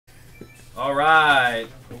All right,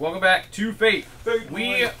 welcome back to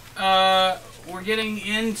F.A.T.E. We're getting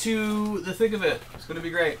into the thick of it. It's going to be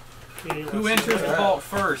great. Okay, who enters the vault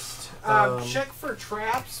first? Check for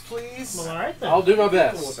traps, please. Well, all right then. I'll do my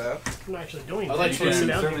best. I'm not actually doing I'd like to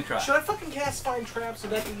certainly try. Should I fucking cast find traps?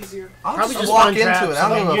 Would that be easier? I'll probably just walk into it. I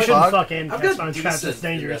don't know. You shouldn't fucking cast find traps. It's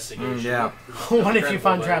dangerous. Yeah. What if you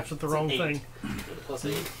find traps with the wrong thing?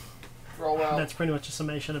 +8. Roll well. That's pretty much a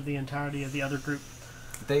summation of the entirety of the other group.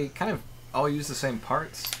 They kind of all use the same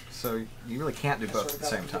parts, so you really can't do both at the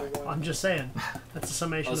same time. I'm just saying. That's a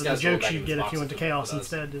summation of the jokes you'd get if you went to Chaos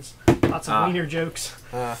instead. Is lots of wiener jokes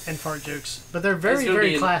and fart jokes. But they're very,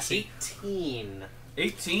 very classy. 18.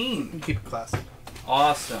 18. Keep it classy.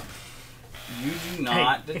 Awesome. You do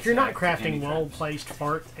not. Hey, if you're not crafting well-placed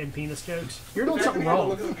fart and penis jokes, you're doing something wrong.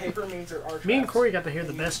 Look at the paper means there are Me and Corey got to hear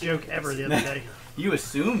the best joke ever the other day. You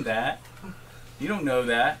assume that. You don't know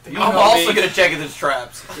that. You I'm know also me. going to check if there's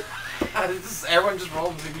traps. Everyone just roll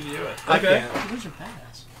and see if you can do it. Okay. Those are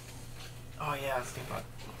badass. Oh, yeah, that's good fun.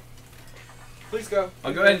 Please go.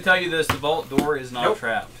 I'll go ahead and tell you this: the vault door is not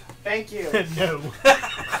trapped. Thank you. No.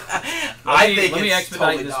 Let me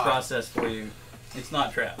expedite this process for you. It's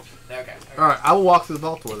not trapped. Okay. Alright, I will walk through the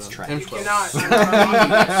vault door then. You cannot.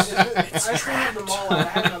 I just have them all out. I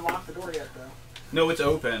haven't unlocked the door yet, though. No, it's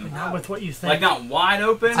open. Not with what you think. Like, not wide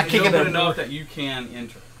open. I It's kick it open in. enough that you can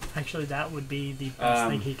enter. Actually, that would be the best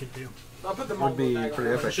thing he could do. I'll put them Would all be back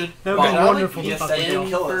pretty on. epic. That would be wonderful to Yes, fucking then do.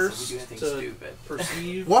 kill us First if we do anything to stupid.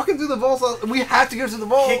 perceive. Walking through the vault, we have to go to the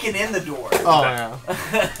vault. Kicking in the door. Oh,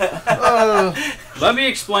 yeah. Let me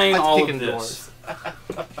explain all of kicking this. I'm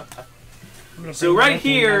gonna So bring right that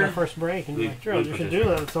thing here- on the first break and be like, Gerald, you should do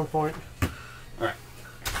that at some point.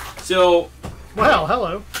 So, Well,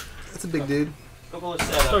 hello. That's a big dude. a couple of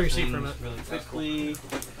setup Throw your seat things for a minute. really quickly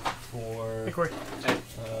for Hey, Corey.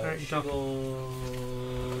 Alright, you talk.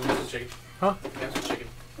 Chicken. Huh? That's chicken.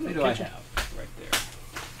 How many do I have? Right there.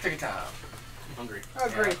 Chicken time. I'm hungry. Oh,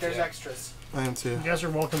 great. There's extras. I am too. You guys are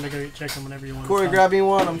welcome to go check them whenever you want. Corey, It's grab me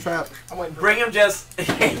one. I'm trapped. I'm waiting for Bring him just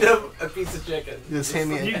hand him a piece of chicken. Just hand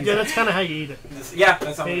me fine. a Yeah, that's kind of how you eat it. Yeah,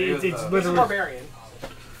 that's how we do It's it. He's a literally barbarian.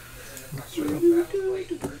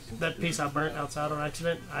 that piece I burnt outside on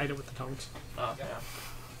accident. I ate it with the tongs. Oh, yeah.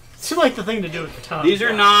 It's like the thing to do with the tongs. These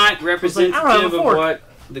are not I don't representative have a of fork. what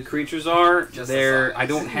the creatures are. Just They're. the I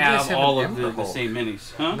don't guys have have all an of ember the hole. same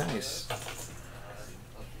minis. Huh? Nice.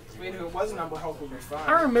 I mean, if it wasn't Umber Hulk, would be fine.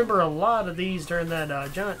 I remember a lot of these during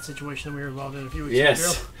that giant situation we were involved in a few weeks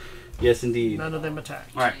Yes. ago. Yes, indeed. None of them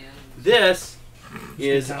attacked. All right. This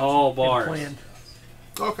is all And bars. planned.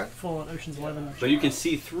 Okay. Full on Ocean's 11. But you can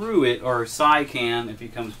see through it, or Sai can if he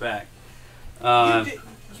comes back.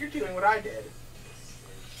 You're doing what I did.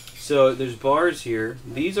 So there's bars here.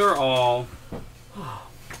 These are all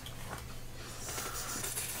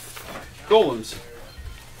golems.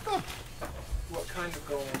 What kind of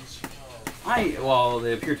golems? Well,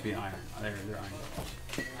 they appear to be iron. They're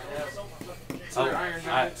iron. So they're iron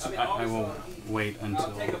giants. I won't wait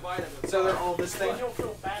until. So they're all this thing.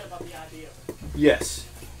 feel bad about the idea. Yes,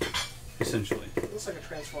 essentially. It looks like a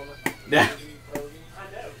transformer. Yeah. I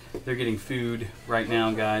know. They're getting food right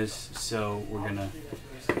now, guys. So we're gonna.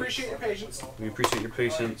 Appreciate your patience. We appreciate your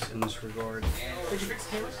patience in this regard. Did you fix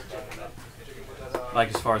the cameras?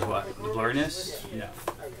 Like as far as what? The blurriness? No.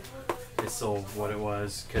 It's still what it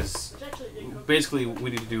was, because basically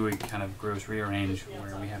we need to do a kind of gross rearrange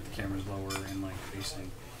where we have the cameras lower and like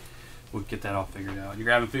facing. We'll get that all figured out. You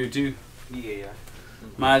grabbing food too? Yeah.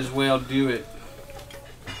 Might as well do it.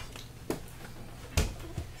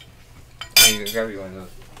 You can grab you one of those.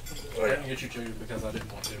 I didn't get you chicken because I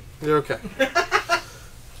didn't want to. You're okay.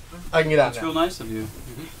 I can get out That's now. real nice of you.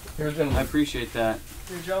 Here's been I appreciate that.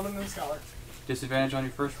 You're a gentleman and a scholar. Disadvantage on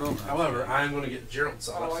your first roll. However, I am going to get Gerald's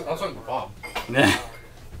side. I was talking to Bob.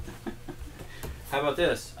 How about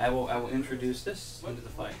this? I will introduce this into the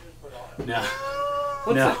fight. No.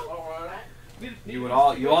 What's No. that?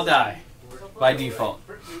 You all die by default.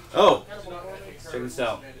 Oh, check this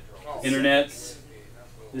out. Internets.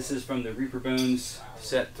 This is from the Reaper Bones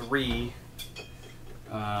set 3.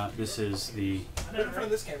 This is the In front of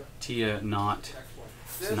this camera. Tia Not.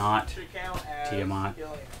 It's not Tiamat,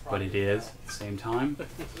 but it is at the same time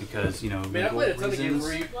because, you know, Man, I legal played a ton of games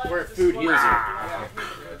reasons. where food heals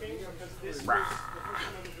you.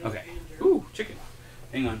 Okay. Ooh, chicken.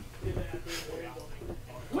 Hang on.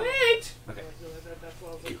 Wait. Okay.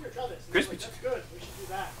 Crispy chicken.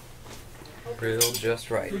 Grilled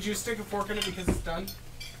just right. Would you stick a fork in it because it's done?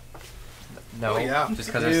 No, Oh, yeah. just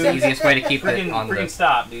because it's the easiest way to keep it on Freaking the...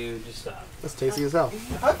 stop, dude. Just stop. That's tasty as hell.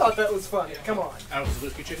 I thought that was funny. Come on. Out was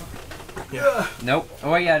whiskey chicken. Nope.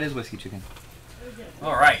 Oh, yeah, it is whiskey chicken.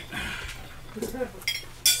 All right.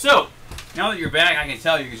 So, now that you're back, I can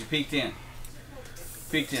tell you because you peeked in.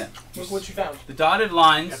 Peeked in. Look what you found. The dotted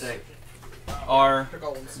lines are The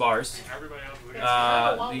golems. bars.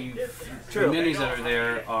 The minis that are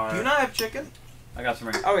there are. Do you not have chicken? I got some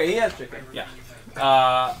right. Okay, he has chicken. Yeah.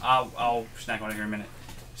 I'll snack on it here in a minute.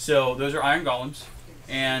 So those are iron golems,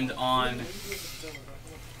 and on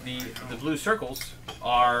the blue circles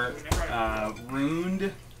are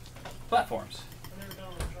runed platforms.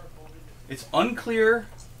 It's unclear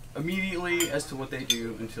immediately as to what they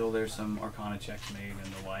do until there's some Arcana checks made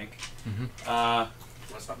and the like.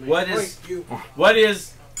 What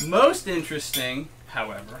is most interesting,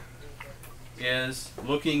 however, is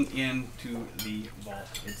looking into the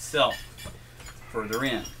vault itself. Further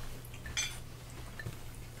in,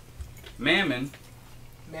 Mammon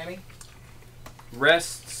Mammy?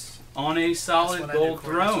 rests on a solid gold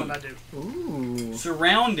throne, Ooh.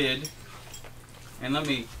 surrounded. And let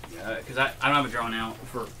me, because I don't have it drawn out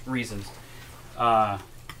for reasons.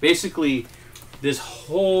 Basically, this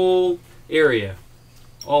whole area,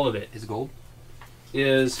 all of it, Is gold?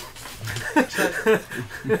 is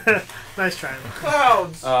Nice try.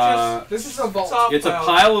 Clouds! Uh, this is a vault. it's a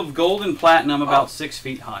pile of gold and platinum about 6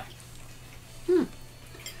 feet high.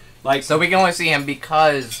 Like So we can only see him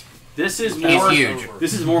because this is he's more. huge.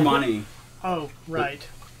 This is more money Oh, right.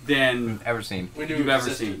 than Ever seen? you've ever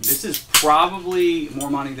seen. This is probably more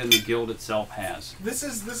money than the guild itself has. This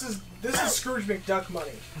is Scrooge McDuck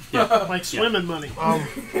money. Like swimming money.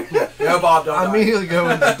 No, Bob, don't. I immediately go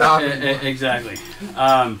into the dock. Exactly.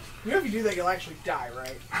 You know if you do that, you'll actually die,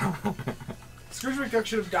 right? Scrooge McDuck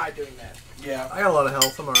should have died doing that. Yeah, I got a lot of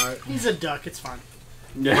health. I'm alright. He's a duck. It's fine.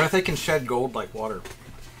 What if they can shed gold like water?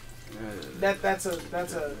 That's a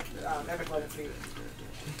epic level feat.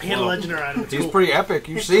 He had a legendary item. It's He's cool. pretty epic.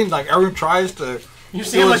 You've seen like everyone tries to. You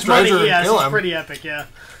see how much money he has. It's pretty epic. Yeah.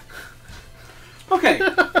 Okay.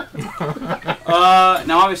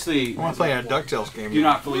 Now, obviously, I want to play a DuckTales game. you're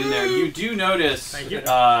not fully in there. You do notice Thank you.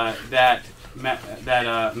 that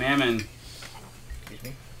Mammon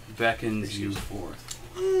beckons you forth.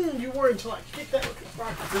 You were until I kicked that.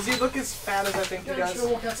 Does he look as fat as I think he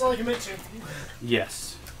does? That's all I can mention.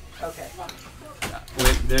 Yes. Okay.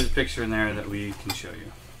 Wait, there's a picture in there that we can show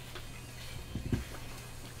you.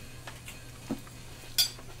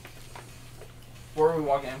 Where are we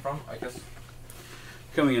walking in from? I guess.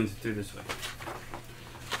 Coming in through this way.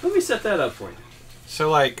 Let me set that up for you. So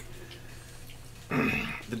like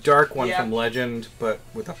the dark one Yeah. from Legend, but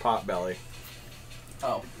with a pot belly.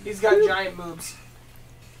 Oh. He's got giant boobs.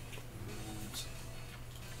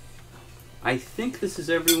 I think this is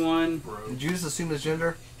everyone. Did you just assume his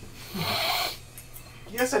gender?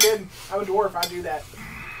 Yes, I did. I'm a dwarf. I do that.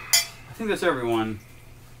 I think that's everyone.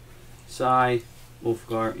 Sai,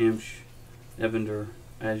 Wolfgar, Imsh, Evander,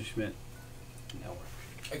 Schmidt, Nelwer.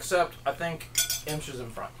 Except, I think Imsh is in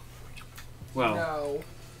front. Well, No.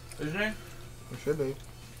 Isn't he? It should be.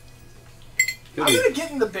 could I'm be. gonna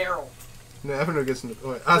get in the barrel. No, Evander gets in the.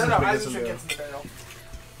 Wait, No, Asmund I gets just in the. gets in the barrel.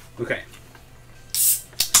 Okay.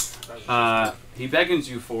 He beckons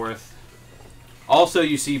you forth. Also,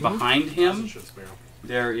 you see behind him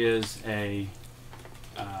there is a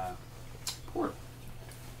portal.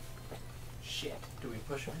 Shit. Do we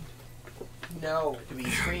push him? No. Do we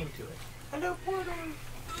scream to it? Hello, portal.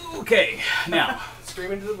 Okay, now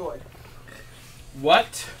Scream into the void.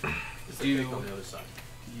 what Is the do kick on the other side?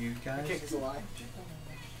 you The kick guys? is a lie.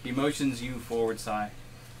 He motions you forward, Sai,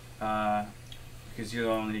 because you're the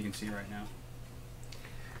only one he can see right now.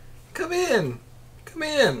 Come in. Come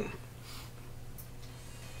in.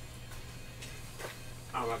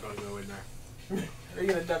 I'm not going to go in there. Are you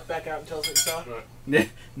gonna duck back out and tell us what you saw?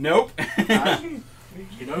 Nope.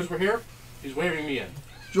 He knows we're here. He's waving me in.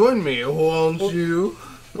 Join me, won't you?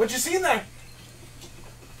 What you see in there?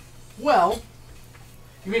 Well,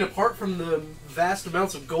 you mean apart from the vast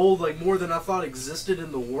amounts of gold, like more than I thought existed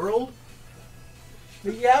in the world?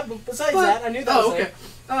 Yeah, but besides that, I knew that was okay.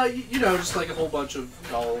 there. You know, just like a whole bunch of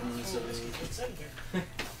golems and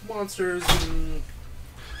monsters and...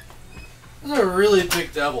 There's a really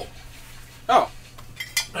big devil. Oh.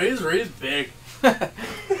 He's big.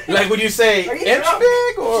 Like, would you say Are you Imsh drunk?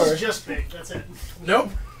 big or? He's just big. That's it. Nope.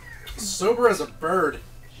 Sober as a bird.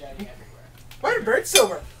 Why are birds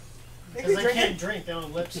sober? They Because can they drink can't it. drink. They don't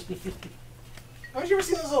have lips. Haven't you ever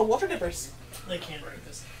seen those little water dippers? They can't drink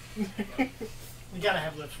this. You gotta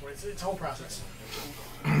have lips for it. It's a whole process.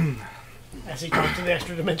 As he talks to the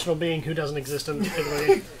extra dimensional being who doesn't exist in the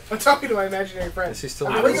game. I'm talking to my imaginary friend. Is he still?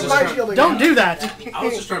 I'm bringing my shield Don't again. do that! I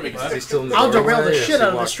was just trying to make Is he still in the I'll derail doorway? the Is shit he out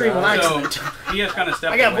of the walked stream on out? So accident. he has kind of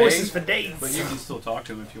stepped I got away, voices for days. but you can still talk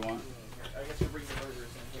to him if you want.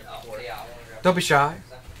 Don't be shy.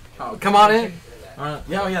 Come on in. Yeah,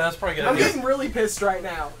 that's probably good. I'm getting really pissed right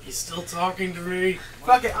now. He's still talking to me.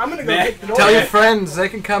 Fuck it, I'm gonna go kick the door. Tell your friends they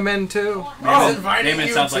can come in too. Damon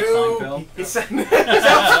sounds like Seinfeld. He said,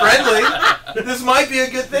 Sounds friendly. This might be a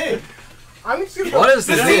good thing. I'm just gonna What is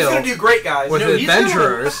the This thing's deal gonna do great, guys. with No, he's gonna-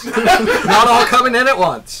 adventurers not all coming in at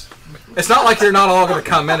once? It's not like you're not all going to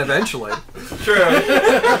come in eventually. True. Do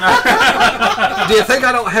you think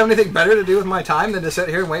I don't have anything better to do with my time than to sit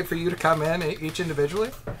here and wait for you to come in each individually?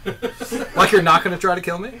 Like you're not going to try to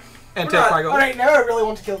kill me and We're take not- my gold? Alright, now I really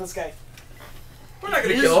want to kill this guy. We're not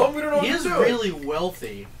gonna kill him. We don't know what He to is do. really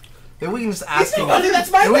wealthy. Then we can just ask him. Buddy,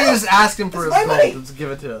 that's my Then we can money. just ask him for his That's my money. gold. Just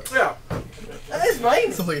give it to us. Yeah. That is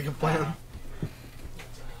mine. Sounds like a good plan.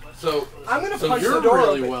 So, I'm gonna so punch you're the door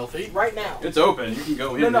really open wealthy. right now. It's open. You can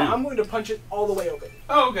go in No, now. I'm going to punch it all the way open.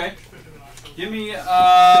 Oh, okay. Give me an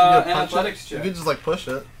punch athletics it. check. You could just like push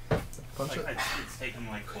it. Punch it. It's taken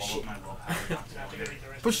like all of my willpower not to do it.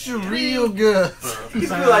 Push it real good. He's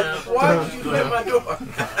gonna be like, why would you hit my door?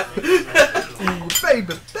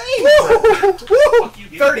 Baby, baby. Woo!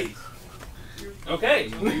 30. Okay,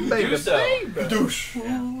 you Baby, do so. Douche.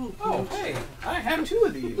 Oh, hey, I have 2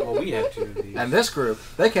 of these. Well, we have 2 of these. And this group,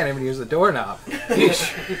 they can't even use the doorknob.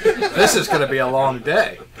 Yeesh. This is going to be a long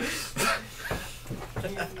day.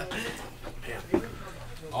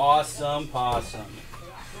 Awesome possum.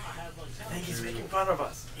 I think he's making fun of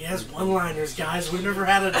us. He has one-liners, guys. We've never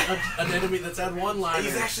had an enemy that's had one-liners.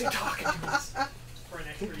 He's actually talking to us.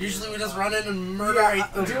 Usually we just run in and Yeah,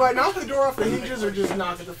 murderate them. do I knock the door off the hinges or just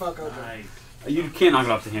knock it the fuck open? You can't knock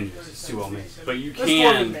it off the hinges. It's too well made. But you Let's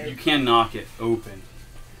go in there. can knock it open.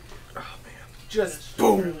 Just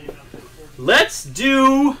boom. Let's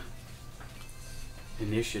do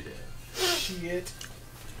initiative. Shit.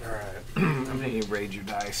 I'm going to raid your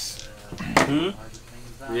dice. Hmm?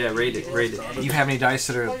 Yeah, rate it. Do you have any dice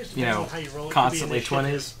that are, you know, How you roll it could be constantly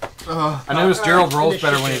initiative. 20s? I noticed Gerald rolls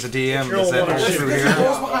better when he's a DM. Does that hold true It here?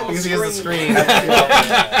 goes behind Because the he has the screen. screen.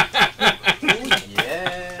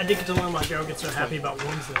 I did get to learn why Daryl gets so happy about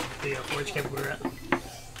ones that the 4-H camp we were at.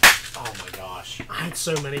 Oh my gosh. I had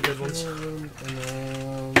so many good ones.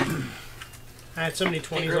 I had so many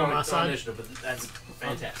 20s on my side. Initiative, but that's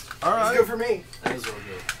fantastic. Let's go for me. That is really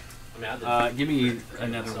good. I mean, I did. Give me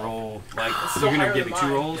another roll. Like still you're gonna higher give me than 2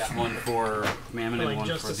 mine. rolls, one for Mammon Like and one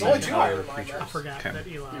just for as the only 2 higher other than mine, creature. I forgot Okay. that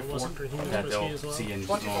Eli wasn't drinking his That whiskey they'll as well. see in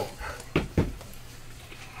 24.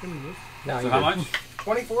 No, So how much?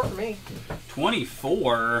 24 for me.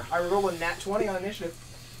 24. I roll a nat 20 on initiative.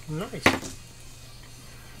 Nice.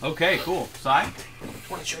 Okay, cool. Sai?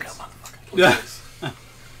 26. Yeah. You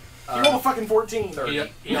roll a fucking 14.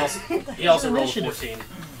 He also rolled a Initiative. 14.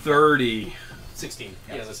 30. 16.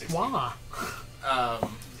 He has a 16. Why?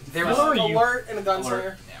 There Where was are you? Alert and a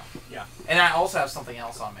gunslinger. Yeah. And I also have something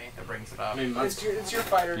else on me that brings it up. I mean, It's your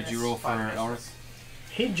fighter. Did you roll for Elric?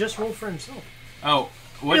 He just rolled for himself. Oh,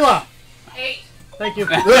 what? Eli! Thank you.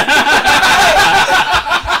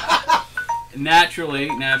 Naturally.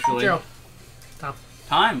 Gerald. Tom.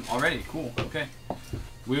 Time already. Cool. Okay.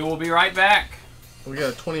 We will be right back. We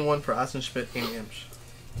got a 21 for Eisenschmidt and Imsh.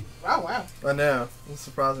 Wow. I know. It's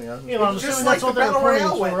surprising. Eli, I'm Just assuming like that's what the they're Battle reporting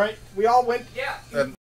Royale for, went. right? We all went. Yeah. And